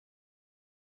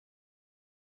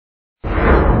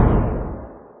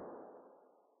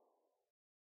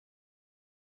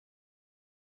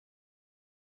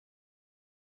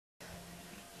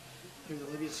Here's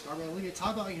Olivia Scarborough. Olivia,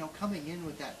 talk about, coming in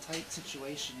with that tight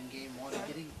situation in game one and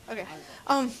getting Okay.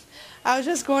 out of I was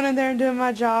just going in there and doing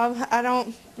my job. I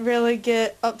don't really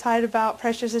get uptight about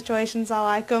pressure situations. I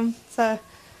like them, so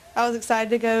I was excited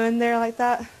to go in there like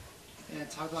that. and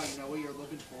talk about, what you're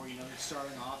looking for,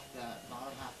 starting off that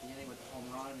bottom half of the inning with the home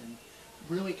run and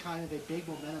really kind of a big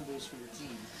momentum boost for your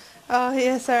team. Oh,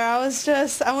 yes, sir.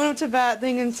 I went up to bat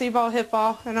thinking see ball, hit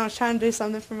ball, and I was trying to do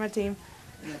something for my team.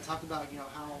 And then talk about,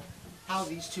 how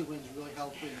these two wins really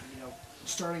help in,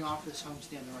 starting off this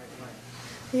homestand the right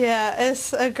way. Yeah,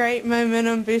 it's a great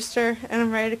momentum booster, and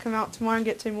I'm ready to come out tomorrow and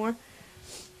get 2 more.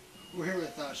 We're here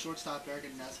with shortstop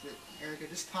Ericka Nesbitt. Ericka,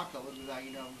 just talk a little bit about,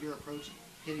 your approach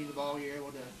hitting the ball. You're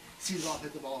able to see the ball,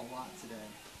 hit the ball a lot today.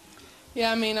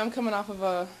 Yeah, I'm coming off of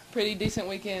a pretty decent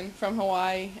weekend from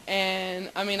Hawaii, and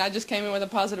I just came in with a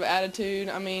positive attitude.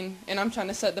 And I'm trying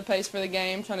to set the pace for the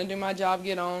game, trying to do my job,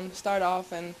 get on, start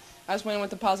off, and I just went in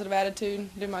with a positive attitude,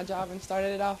 did my job, and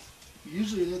started it off.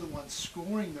 Usually they're the ones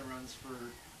scoring the runs for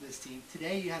this team.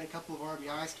 Today you had a couple of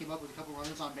RBIs, came up with a couple of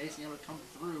runners on base, and able to come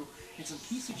through in some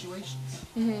key situations.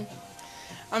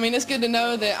 It's good to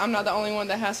know that I'm not the only one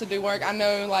that has to do work. I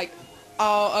know,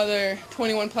 all other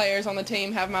 21 players on the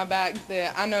team have my back,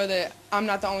 that I know that I'm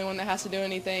not the only one that has to do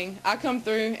anything. I come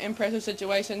through in pressure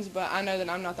situations, but I know that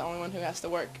I'm not the only one who has to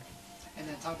work. And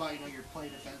then talk about, your play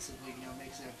defensively,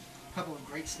 makes a couple of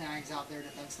great snags out there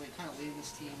defensively, kind of leading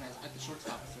this team at the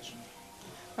shortstop position.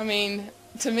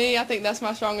 To me, I think that's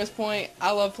my strongest point.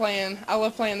 I love playing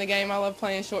the game. I love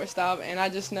playing shortstop, and I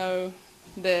just know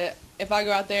that if I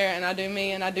go out there and I do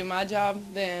me and I do my job,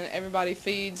 then everybody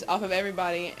feeds off of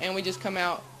everybody, and we just come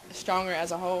out stronger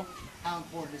as a whole. How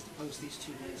important is to post these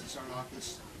 2 wins to start off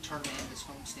this tournament, this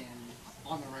homestand,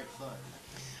 on the right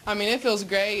foot? It feels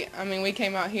great. We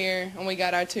came out here and we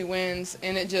got our 2 wins,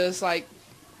 and it's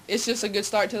just a good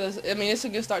start to the. It's a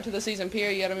good start to the season.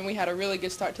 Period. We had a really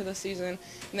good start to the season,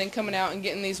 and then coming out and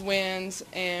getting these wins,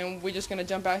 and we're just going to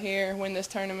jump out here, win this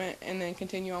tournament, and then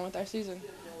continue on with our season.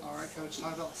 All right, Coach.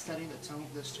 Talk about setting the tone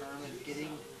for this tournament, getting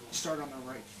started on the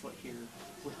right foot here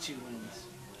with 2 wins.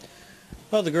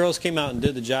 Well, the girls came out and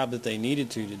did the job that they needed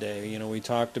to today. We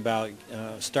talked about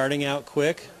starting out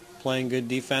quick, playing good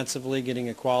defensively, getting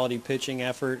a quality pitching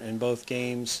effort in both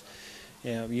games.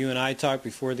 You and I talked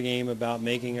before the game about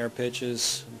making our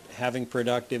pitches, having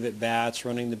productive at-bats,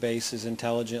 running the bases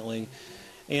intelligently.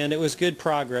 And it was good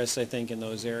progress, I think, in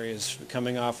those areas.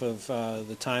 Coming off of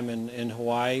the time in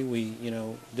Hawaii, we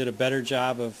did a better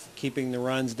job of keeping the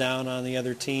runs down on the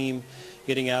other team,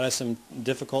 getting out of some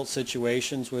difficult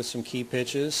situations with some key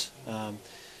pitches.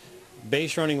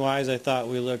 Base running wise, I thought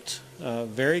we looked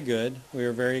very good. We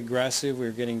were very aggressive. We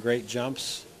were getting great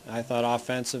jumps. I thought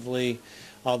offensively,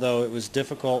 although it was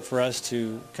difficult for us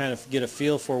to kind of get a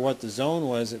feel for what the zone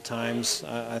was at times,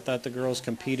 I thought the girls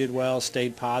competed well,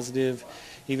 stayed positive.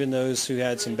 Even those who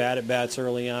had some bad at-bats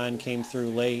early on came through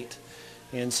late.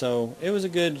 And so it was a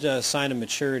good sign of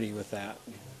maturity with that.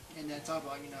 And then talk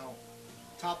about,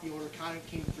 top of the order kind of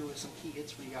came through with some key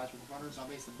hits for you guys with runners on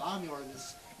base. The bottom of the order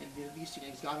these 2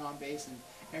 games got on base, and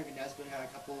Ericka Nesbitt had a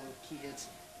couple of key hits.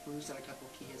 Bruce had a couple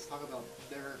of key hits. Talk about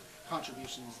their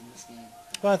contributions in this game.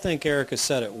 Well, I think Ericka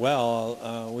said it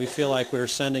well. We feel like we're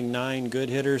sending 9 good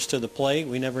hitters to the plate.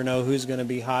 We never know who's going to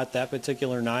be hot that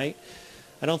particular night.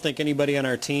 I don't think anybody on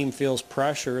our team feels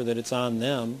pressure that it's on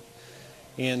them.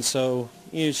 And so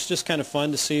it's just kind of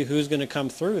fun to see who's going to come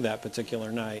through that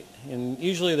particular night. And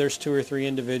usually there's 2 or 3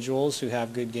 individuals who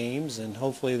have good games, and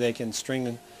hopefully they can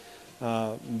string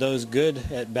those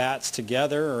good at-bats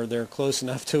together, or they're close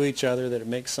enough to each other that it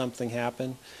makes something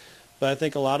happen. But I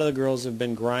think a lot of the girls have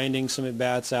been grinding some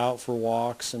at-bats out for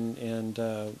walks and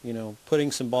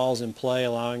putting some balls in play,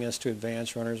 allowing us to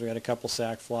advance runners. We had a couple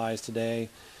sac flies today,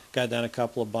 got down a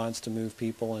couple of bunts to move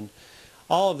people, and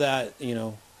all of that,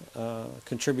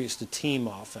 contributes to team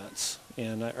offense.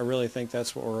 And I really think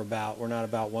that's what we're about. We're not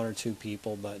about 1 or 2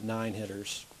 people, but 9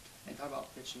 hitters. And talk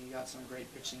about pitching. You got some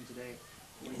great pitching today.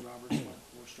 Lee Roberts went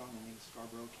 4 strong innings.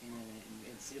 Scarborough came in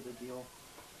and sealed the deal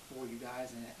for you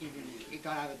guys, and even it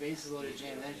got out of the bases loaded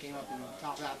jam, and then came up and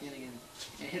topped out the inning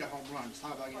and hit a home run. Just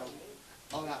talk about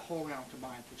all that whole round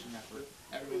combined pitching effort.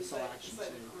 Everyone saw action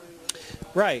too.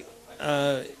 Right.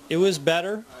 It was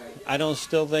better. I don't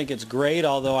still think it's great,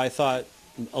 although I thought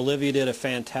Olivia did a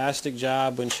fantastic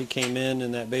job when she came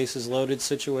in that bases loaded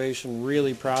situation.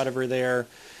 Really proud of her there.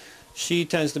 She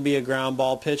tends to be a ground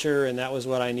ball pitcher, and that was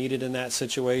what I needed in that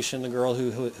situation. The girl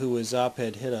who was up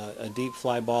had hit a deep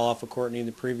fly ball off of Courtney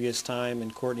the previous time,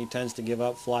 and Courtney tends to give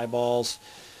up fly balls.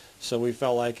 So we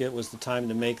felt like it was the time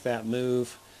to make that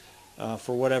move.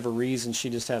 For whatever reason, she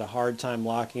just had a hard time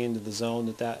locking into the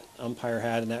zone that umpire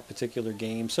had in that particular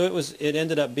game. So it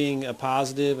ended up being a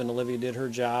positive, and Olivia did her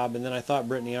job. And then I thought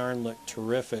Brittany Arn looked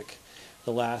terrific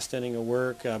the last inning of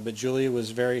work, but Julia was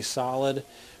very solid.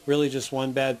 Really just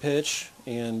one bad pitch,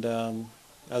 and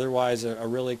otherwise a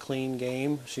really clean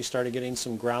game. She started getting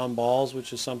some ground balls,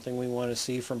 which is something we want to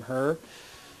see from her.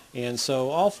 And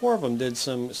so all four of them did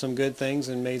some good things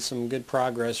and made some good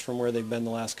progress from where they've been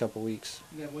the last couple of weeks.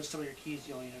 Yeah, what's some of your keys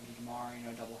dealing with tomorrow,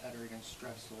 doubleheader against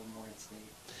Drexel and Morehead State?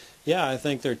 Yeah, I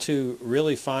think they're two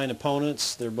really fine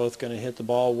opponents. They're both going to hit the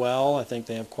ball well. I think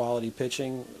they have quality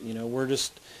pitching. We're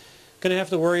just going to have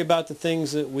to worry about the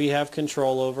things that we have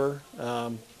control over.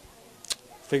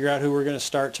 Figure out who we're going to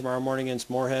start tomorrow morning against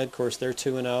Morehead. Of course, they're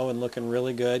 2-0 and looking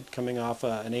really good, coming off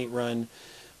an 8-run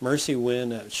Mercy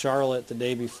win at Charlotte the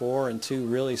day before, and two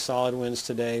really solid wins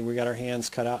today. We got our hands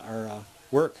cut out, our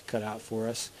work cut out for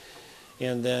us.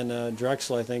 And then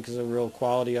Drexel, I think, is a real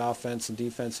quality offense and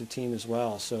defensive team as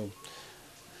well. So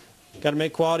got to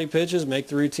make quality pitches, make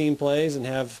the routine plays, and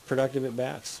have productive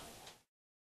at-bats.